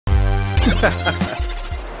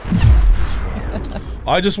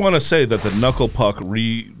I just want to say that the knuckle puck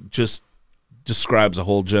just describes a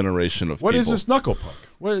whole generation of people. What is this knuckle puck?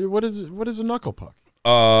 What is a knuckle puck?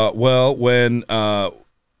 Well, when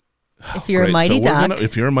if you're a mighty duck,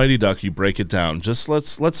 if you're a mighty duck, you break it down. Just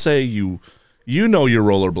let's say you know your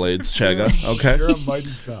rollerblades, Chege. Okay, you're a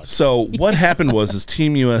mighty duck. So what happened was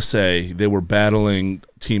Team USA, they were battling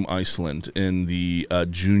Team Iceland in the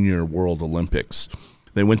Junior World Olympics.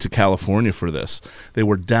 They went to California for this. They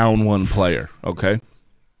were down one player. Okay,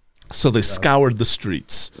 so they scoured the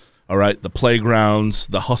streets. All right, the playgrounds,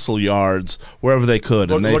 the hustle yards, wherever they could,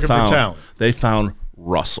 and they found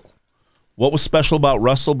Russell. What was special about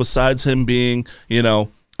Russell besides him being, a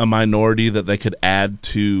minority that they could add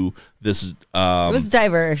to this? It was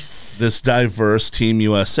diverse. This diverse Team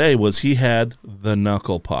USA was he had the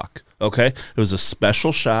knuckle puck. Okay, it was a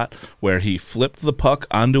special shot where he flipped the puck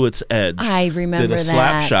onto its edge. I remember did a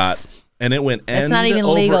slap shot. And it went end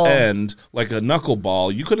over end like a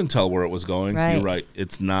knuckleball. You couldn't tell where it was going. Right. You're right.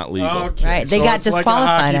 It's not legal. Okay. Right. They got disqualified.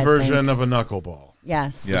 Like a hockey version of a knuckleball.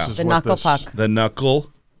 Yes. Yeah. The knuckle puck. The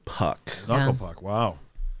knuckle puck. Knuckle puck. Wow.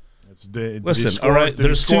 Listen, all right.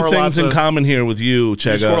 There's two things in common here with you, Chege.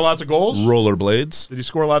 Did he score lots of goals? Rollerblades. Did he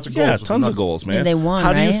score lots of goals? Yeah, tons of goals, man. Yeah, they won,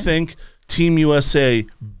 How do you think Team USA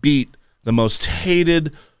beat the most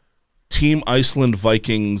hated Team Iceland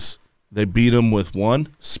Vikings? They beat them with 1,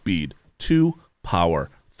 speed, 2, power,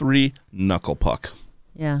 3, knuckle puck.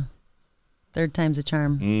 Yeah. Third time's a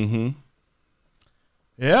charm. Mm-hmm.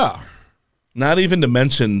 Yeah. Not even to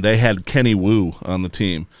mention they had Kenny Wu on the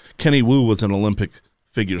team. Kenny Wu was an Olympic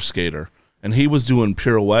figure skater, and he was doing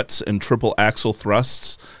pirouettes and triple axel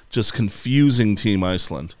thrusts, just confusing Team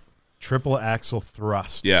Iceland. Triple axel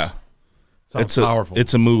thrusts. Yeah. Sounds powerful.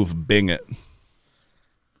 It's a move. Bing it.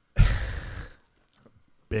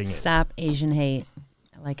 Bing it. Stop Asian hate.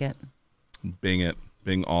 I like it. Bing it.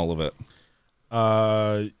 Bing all of it.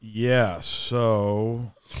 Yeah,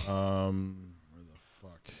 so where the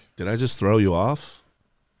fuck? Did I just throw you off?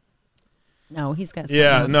 No, he's got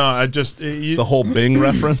no, I just the whole Bing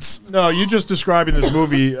reference? No, you just describing this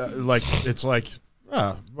movie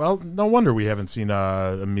well, no wonder we haven't seen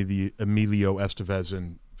Emilio Estevez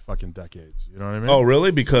in fucking decades. You know what I mean? Oh,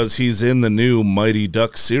 really? Because he's in the new Mighty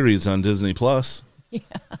Duck series on Disney Plus. Yeah.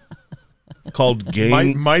 Called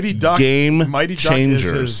Mighty Duck Game Mighty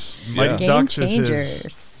Changers. Mighty Ducks Changers. is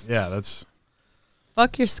his, yeah, that's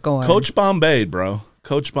fuck your score. Coach Bombay, bro.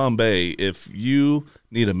 Coach Bombay. If you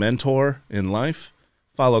need a mentor in life,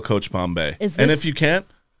 follow Coach Bombay. And if you can't,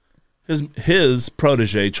 his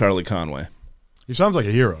protege, Charlie Conway. He sounds like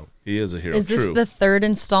a hero. He is a hero. Is this the third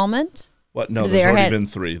installment? What? No, there's already been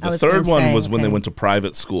 3. The third one was when they went to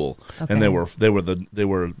private school, and they were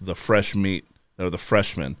the fresh meat. They were the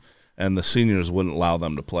freshmen, and the seniors wouldn't allow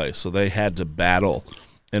them to play, so they had to battle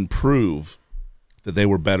and prove that they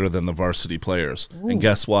were better than the varsity players. Ooh. And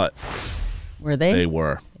guess what? Were they? They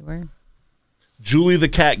were. They were. Julie the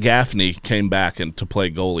Cat Gaffney came back to play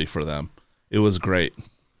goalie for them. It was great.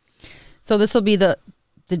 So this will be the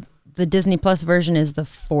Disney Plus version is the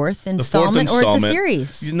fourth installment, or it's a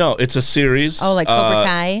series? No, it's a series. Oh, like Cobra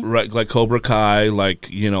Kai? Right, like Cobra Kai, like,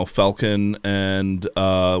 Falcon and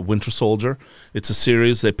Winter Soldier. It's a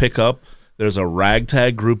series they pick up. There's a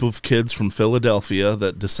ragtag group of kids from Philadelphia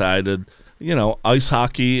that decided, ice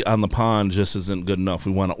hockey on the pond just isn't good enough.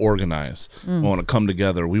 We want to organize. We want to come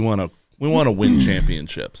together. We want to win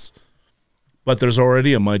championships. But there's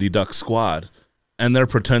already a Mighty Duck squad. And they're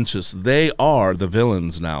pretentious. They are the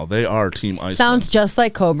villains now. They are Team Iceland. Sounds just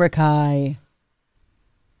like Cobra Kai.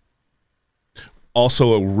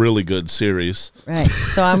 Also a really good series. Right.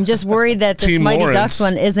 So I'm just worried that this Mighty Ducks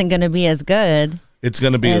one isn't going to be as good. It's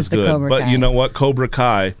going to be as good. Cobra but Kai. You know what? Cobra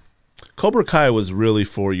Kai was really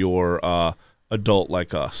for your adult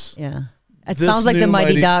like us. Yeah. It sounds like the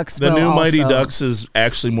Mighty Ducks. The new Mighty Ducks is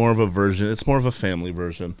actually more of a version. It's more of a family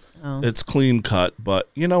version. Oh. It's clean cut.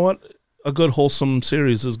 But you know what? A good wholesome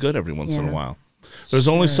series is good every once in a while. There's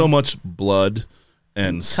only so much blood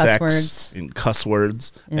and sex and cuss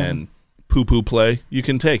words and poo-poo play you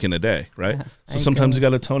can take in a day, right? Yeah, so sometimes you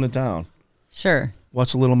got to tone it down. Sure.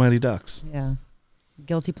 Watch a little Mighty Ducks. Yeah.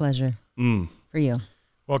 Guilty pleasure for you.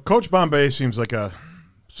 Well, Coach Bombay seems like a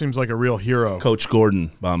real hero. Coach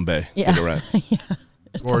Gordon Bombay. Yeah. Get it right. Yeah.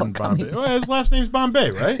 Gordon Bombay. Well, his last name's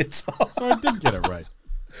Bombay, right? So I did get it right.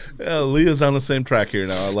 Yeah, Leah's on the same track here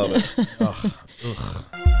now. I love it. Ugh.